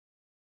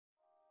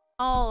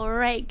All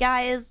right,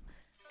 guys.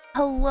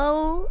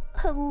 Hello.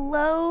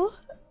 Go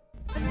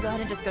ahead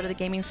and just go to the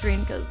gaming screen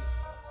because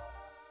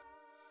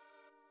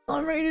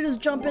I'm ready to just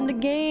jump into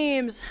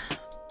games.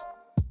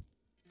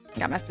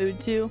 Got my food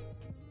too.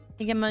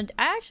 I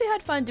actually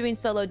had fun doing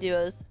solo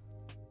duos.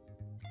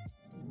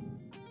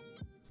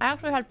 I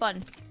actually had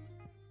fun.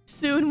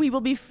 Soon we will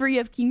be free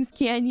of Kings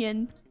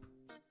Canyon.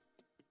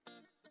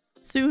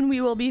 Soon we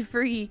will be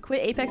free.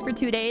 Quit Apex for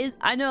 2 days.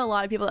 I know a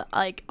lot of people that,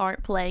 like,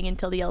 aren't playing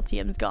until the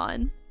LTM's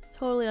gone. It's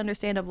totally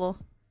understandable.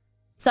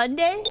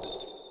 Sunday?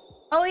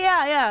 Oh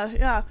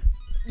yeah.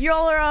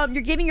 Y'all are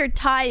you're giving your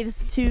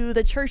tithes to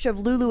the Church of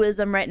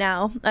Luluism right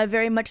now. I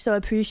very much so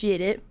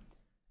appreciate it.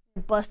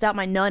 Bust out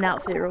my nun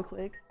outfit real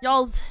quick.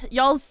 Y'all's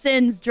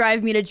sins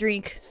drive me to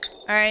drink.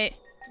 All right.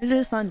 It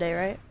is Sunday,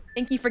 right?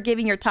 Thank you for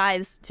giving your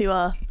tithes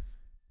to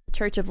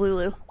Church of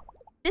Lulu.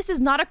 This is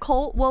not a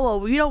cult. Whoa.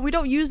 We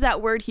don't use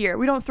that word here.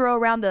 We don't throw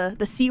around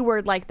the C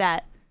word like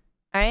that.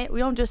 All right? We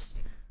don't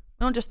just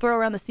throw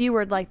around the C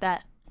word like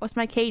that. What's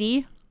my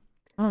KD?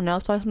 I don't know.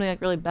 It's probably something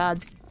like really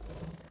bad.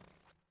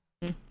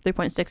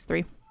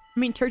 3.63. I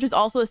mean, church is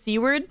also a C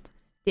word.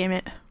 Damn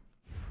it.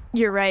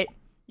 You're right.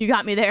 You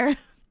got me there.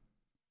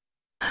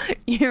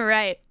 You're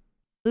right.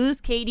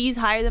 Lulu's KD's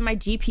higher than my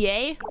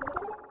GPA?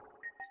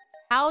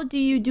 How do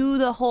you do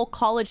the whole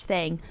college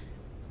thing?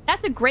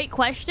 That's a great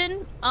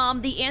question.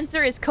 The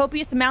answer is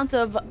copious amounts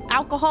of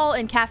alcohol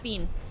and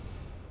caffeine.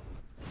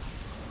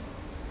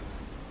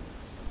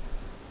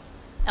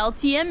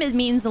 LTM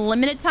means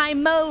limited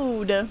time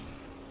mode.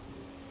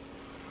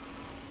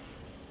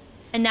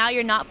 And now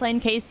you're not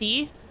playing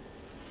KC?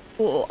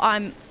 Well,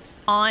 I'm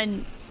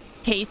on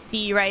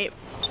KC right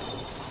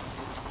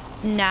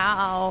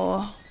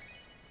now.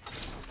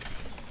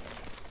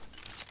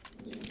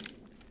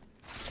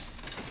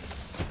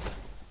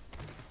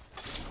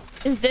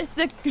 Is this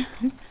the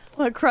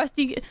what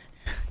crusty?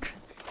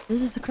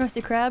 This is a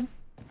crusty crab.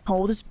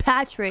 Oh, this is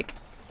Patrick.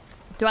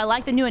 Do I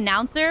like the new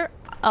announcer?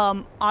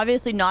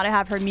 Obviously not. I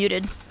have her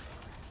muted.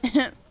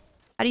 How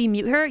do you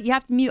mute her? You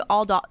have to mute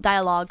all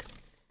dialogue.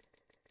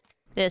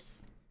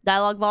 This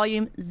dialogue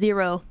volume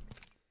 0,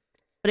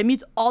 but it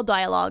mutes all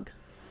dialogue.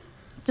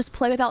 Just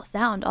play without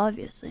sound,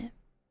 obviously.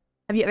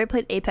 Have you ever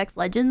played Apex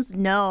Legends?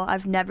 No,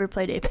 I've never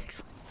played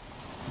Apex.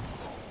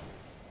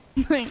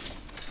 All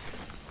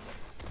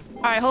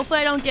right, hopefully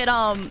I don't get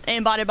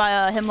aimbotted by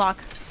a Hemlock.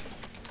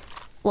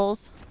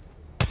 Lols.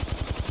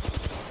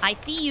 I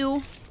see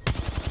you.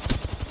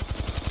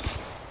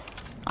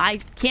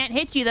 I can't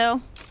hit you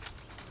though.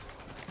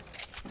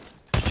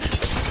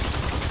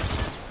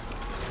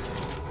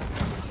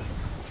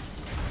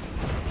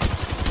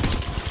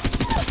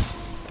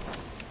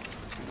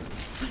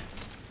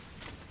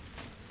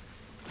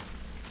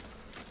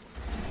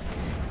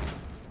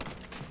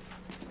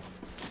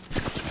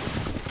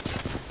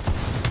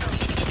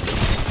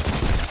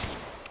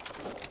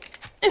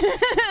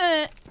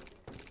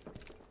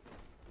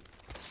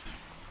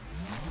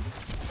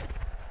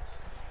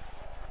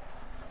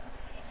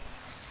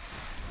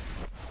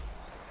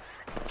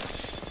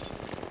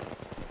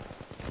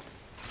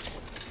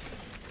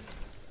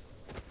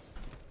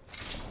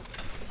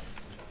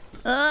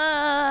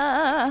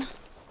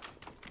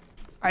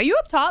 Are you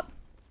up top?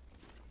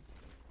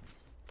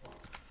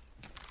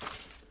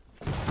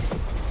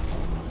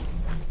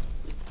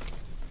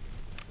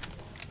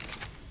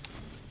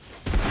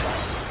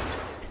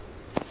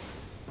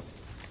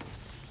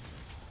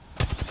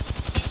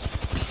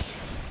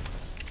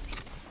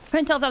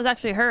 Couldn't tell if that was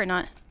actually her or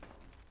not.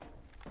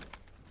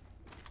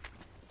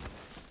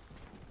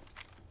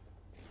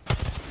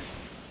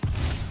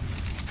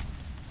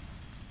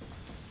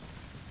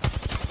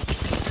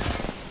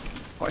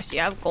 Of course, you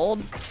have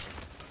gold.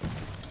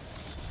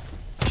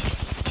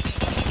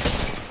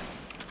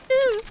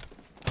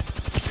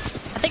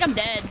 I think I'm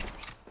dead.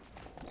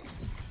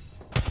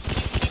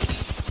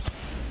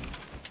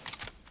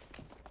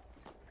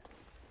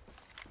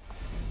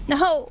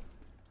 No!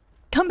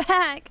 Come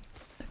back!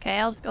 Okay,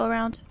 I'll just go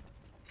around.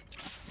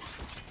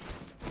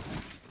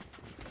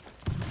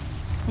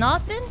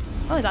 Nothing?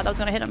 Oh, I thought that was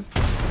gonna hit him.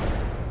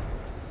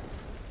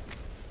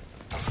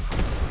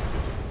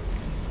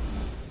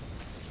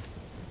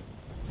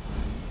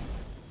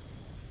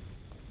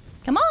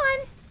 Come on!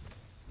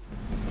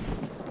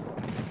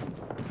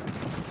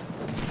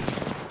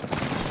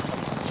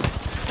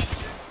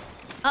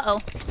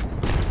 Uh-oh.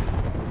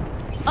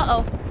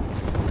 Uh-oh.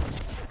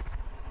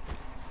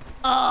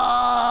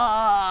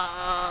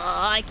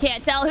 I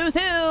can't tell who's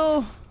who.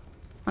 Not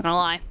gonna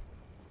lie.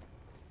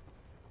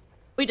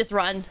 We just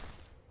run.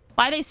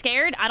 Why are they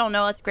scared? I don't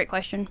know. That's a great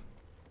question.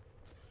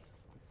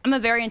 I'm a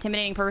very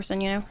intimidating person,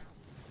 you know?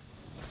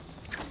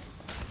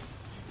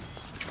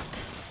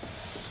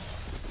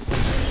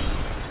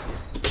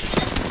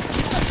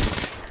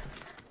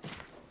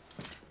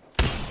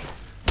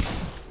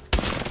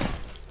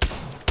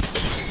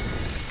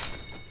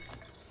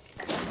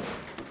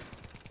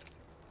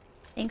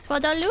 Thanks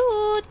for the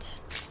loot.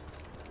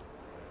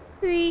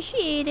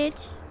 Appreciate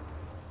it.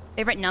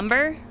 Favorite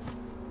number?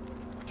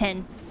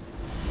 10.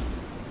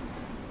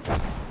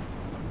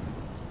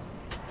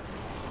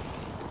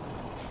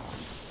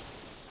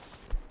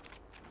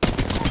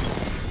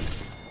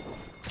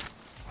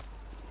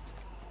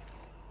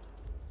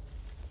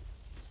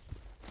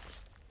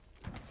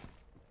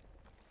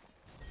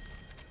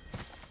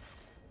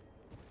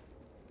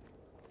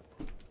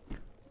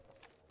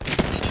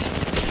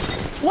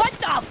 What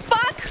the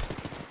fuck?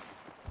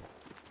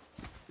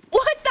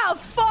 What the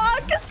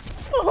fuck?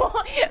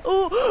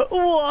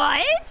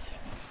 What?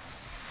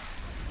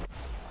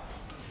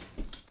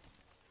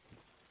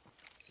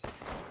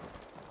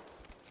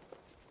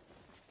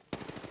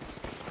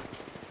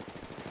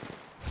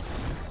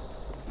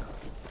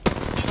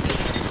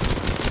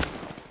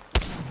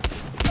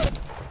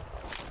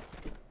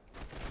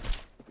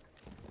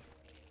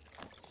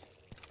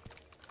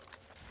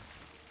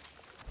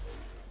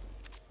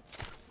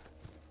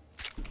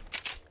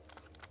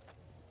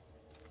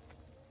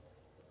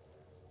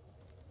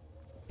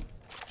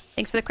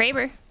 Thanks for the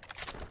Kraber.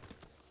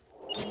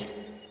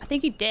 I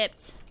think he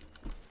dipped.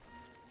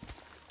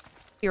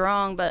 You're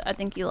wrong, but I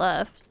think he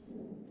left.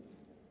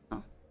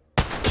 Oh.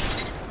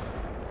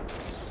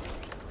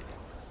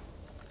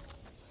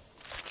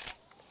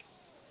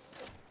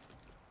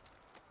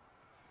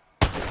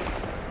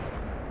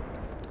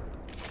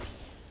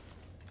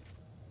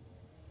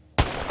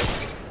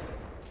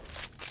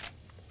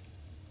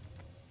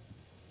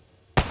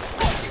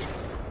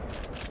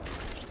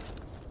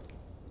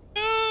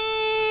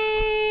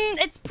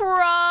 It's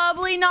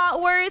probably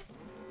not worth.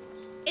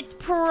 It's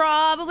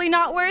probably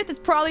not worth. It's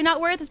probably not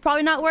worth. It's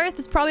probably not worth.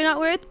 It's probably not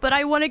worth. But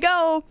I want to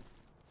go.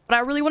 But I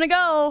really want to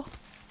go.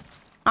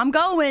 I'm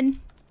going.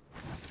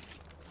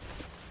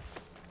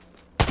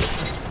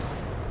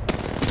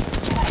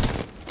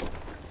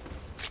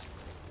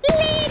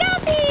 Little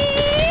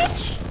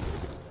bitch.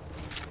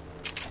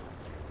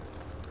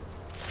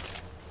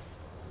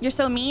 You're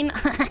so mean.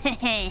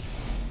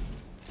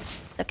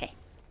 Okay.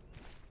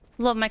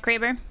 Love my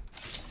Kraber.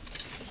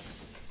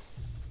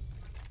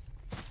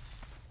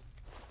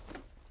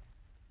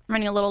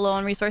 Running a little low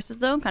on resources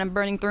though, kind of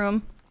burning through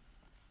them.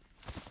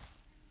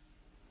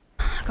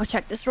 Go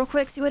check this real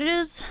quick, see what it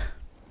is.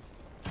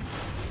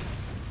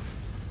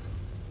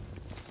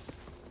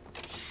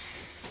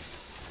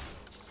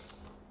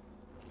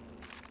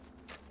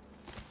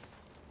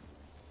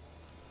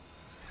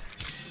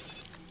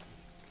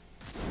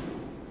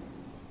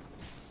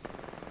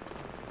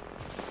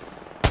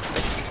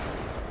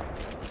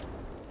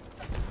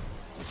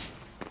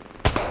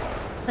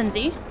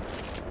 Lindsay,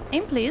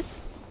 aim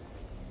please.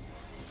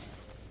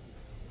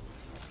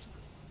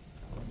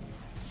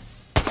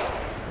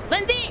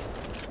 Lindsay!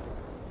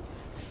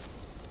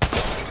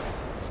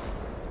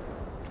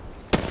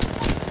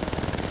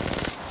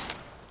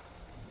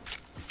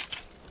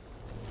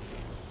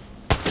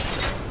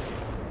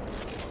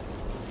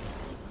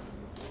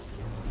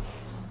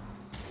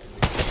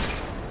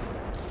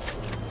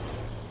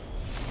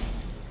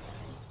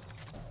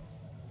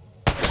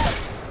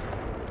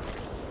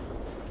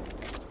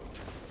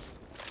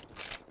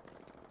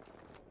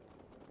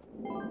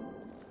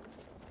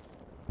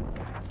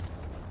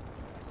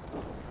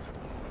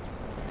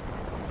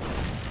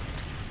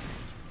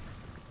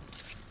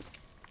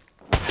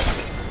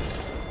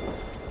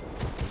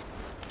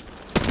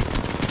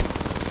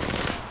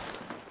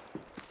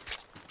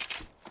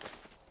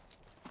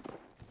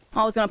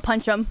 I was gonna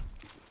punch him.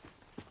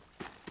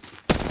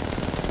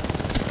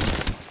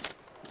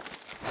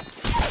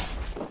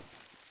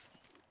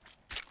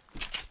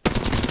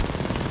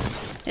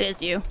 It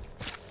is you.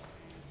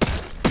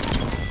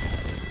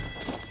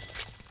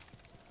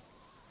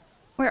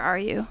 Where are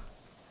you?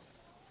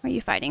 Where are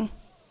you fighting?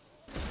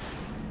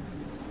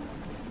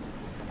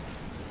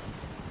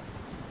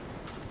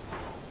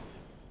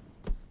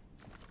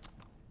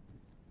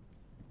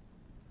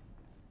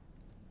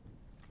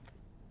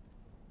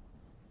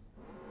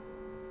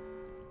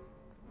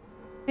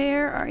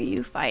 Where are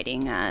you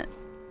fighting at?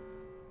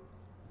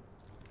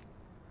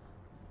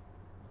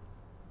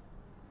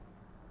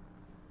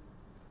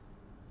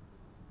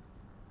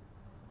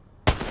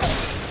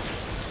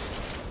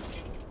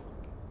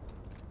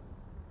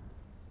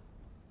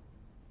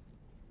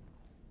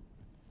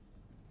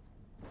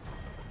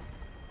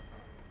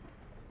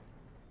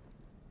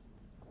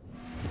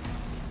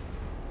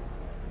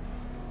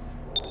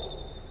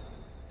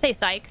 Say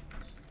psych.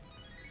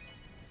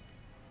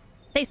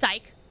 Say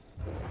psych.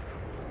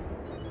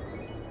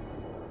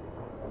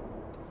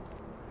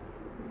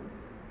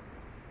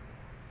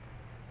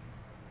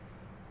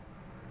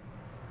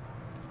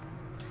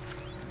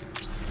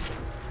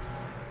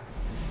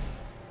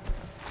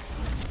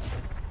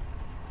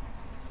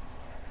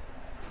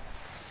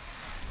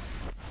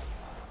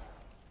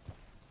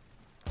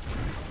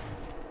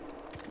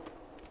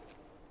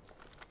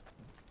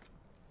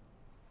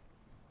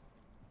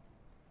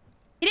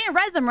 He didn't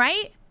res them,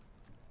 right?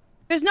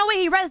 There's no way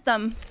he resed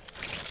them.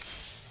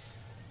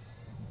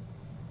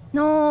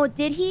 No,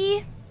 did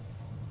he?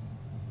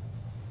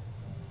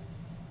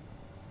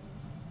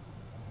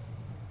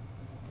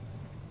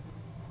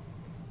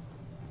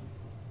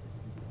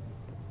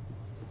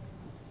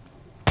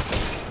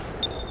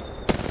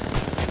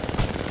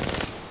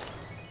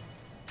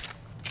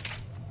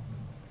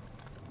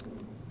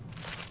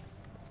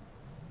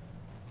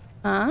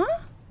 Huh?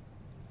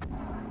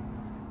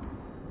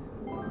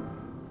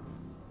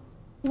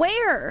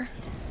 Where?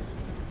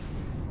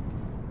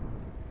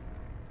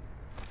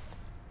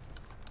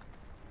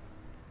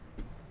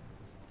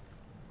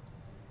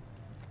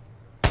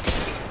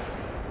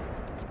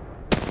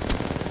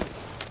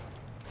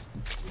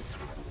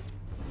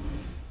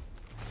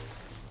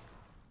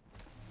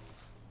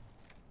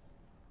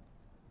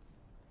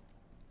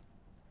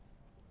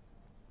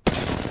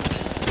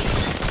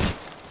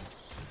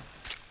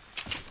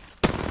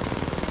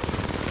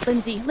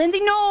 Lindsay.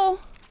 Lindsay, no!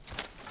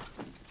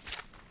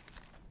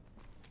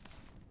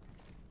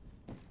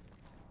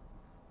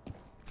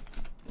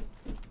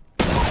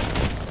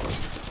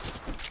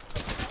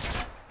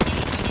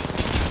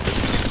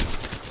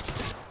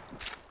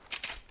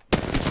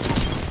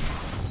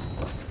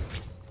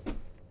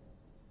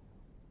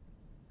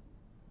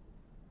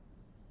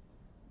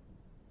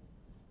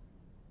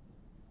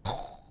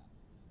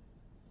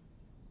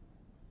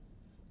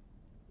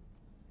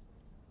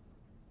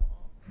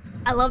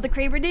 I love the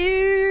Craver,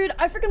 dude.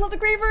 I freaking love the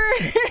Craver.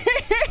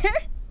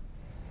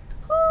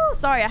 Oh,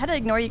 sorry, I had to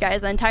ignore you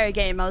guys the entire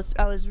game. I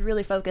was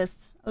really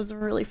focused. I was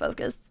really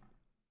focused.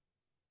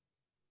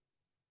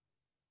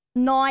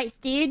 Nice,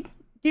 dude.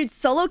 Dude,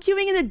 solo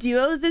queuing in the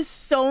duos is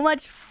so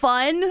much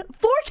fun.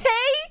 4K.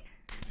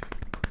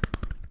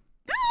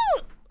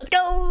 Let's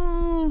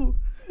go.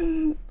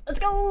 Let's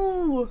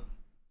go.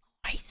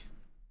 Nice.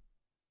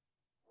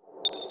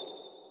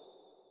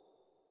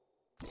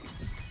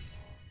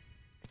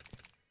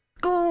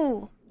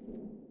 Go.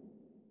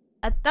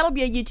 That'll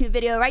be a YouTube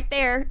video right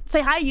there.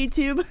 Say hi,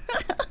 YouTube.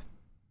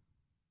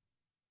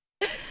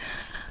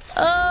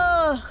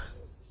 Oh.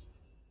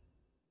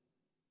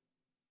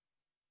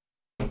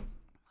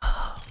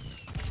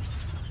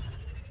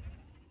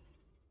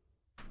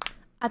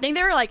 I think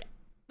they were like,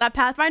 that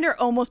Pathfinder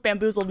almost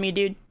bamboozled me,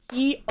 dude.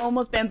 He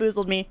almost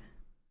bamboozled me.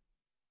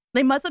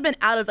 They must have been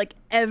out of like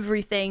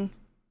everything.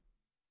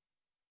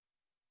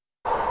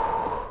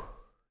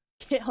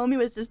 Kid homie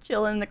was just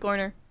chilling in the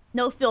corner.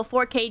 No fill,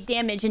 4K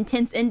damage,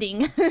 intense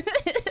ending.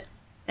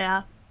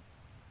 Yeah.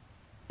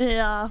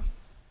 Yeah.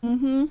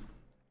 Mm-hmm.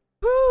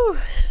 Whew.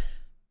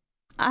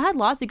 I had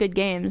lots of good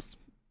games.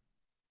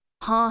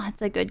 Huh,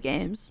 it's like good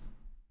games.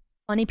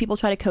 Funny people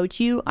try to coach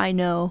you. I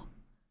know.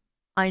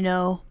 I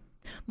know.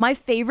 My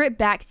favorite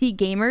backseat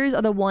gamers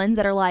are the ones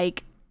that are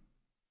like,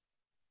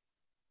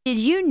 did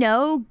you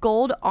know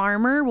gold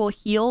armor will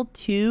heal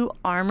 2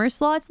 armor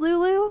slots,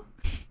 Lulu?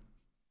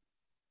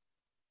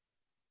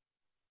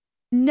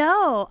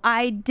 No,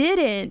 I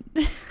didn't.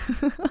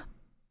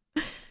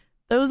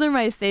 Those are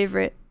my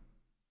favorite.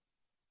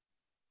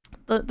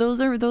 Those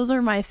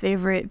are my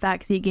favorite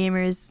backseat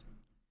gamers.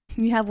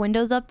 You have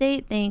Windows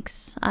update?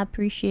 Thanks. I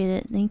appreciate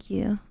it. Thank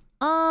you.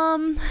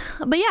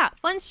 But yeah,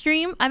 fun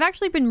stream. I've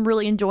actually been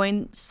really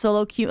enjoying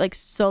solo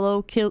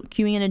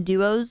queuing in a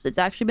duos. It's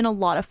actually been a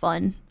lot of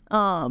fun.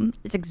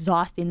 It's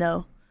exhausting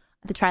though.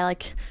 I have to try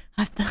like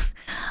I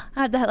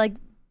have to like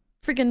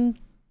freaking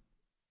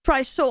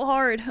try so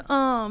hard.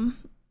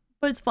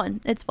 But it's fun.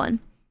 It's fun.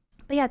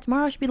 But yeah,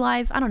 tomorrow I should be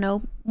live. I don't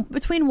know,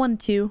 between 1 and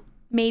 2,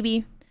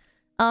 maybe.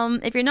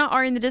 If you're not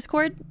already in the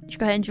Discord, you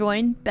should go ahead and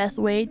join. Best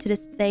way to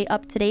just stay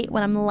up to date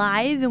when I'm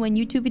live and when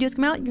YouTube videos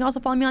come out. You can also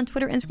follow me on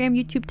Twitter, Instagram,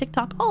 YouTube,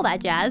 TikTok, all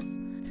that jazz.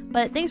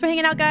 But thanks for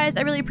hanging out, guys.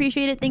 I really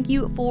appreciate it. Thank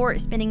you for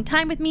spending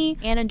time with me,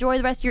 and enjoy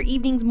the rest of your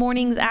evenings,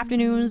 mornings,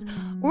 afternoons,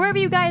 wherever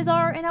you guys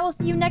are, and I will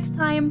see you next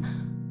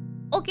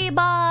time. Okay,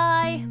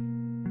 bye.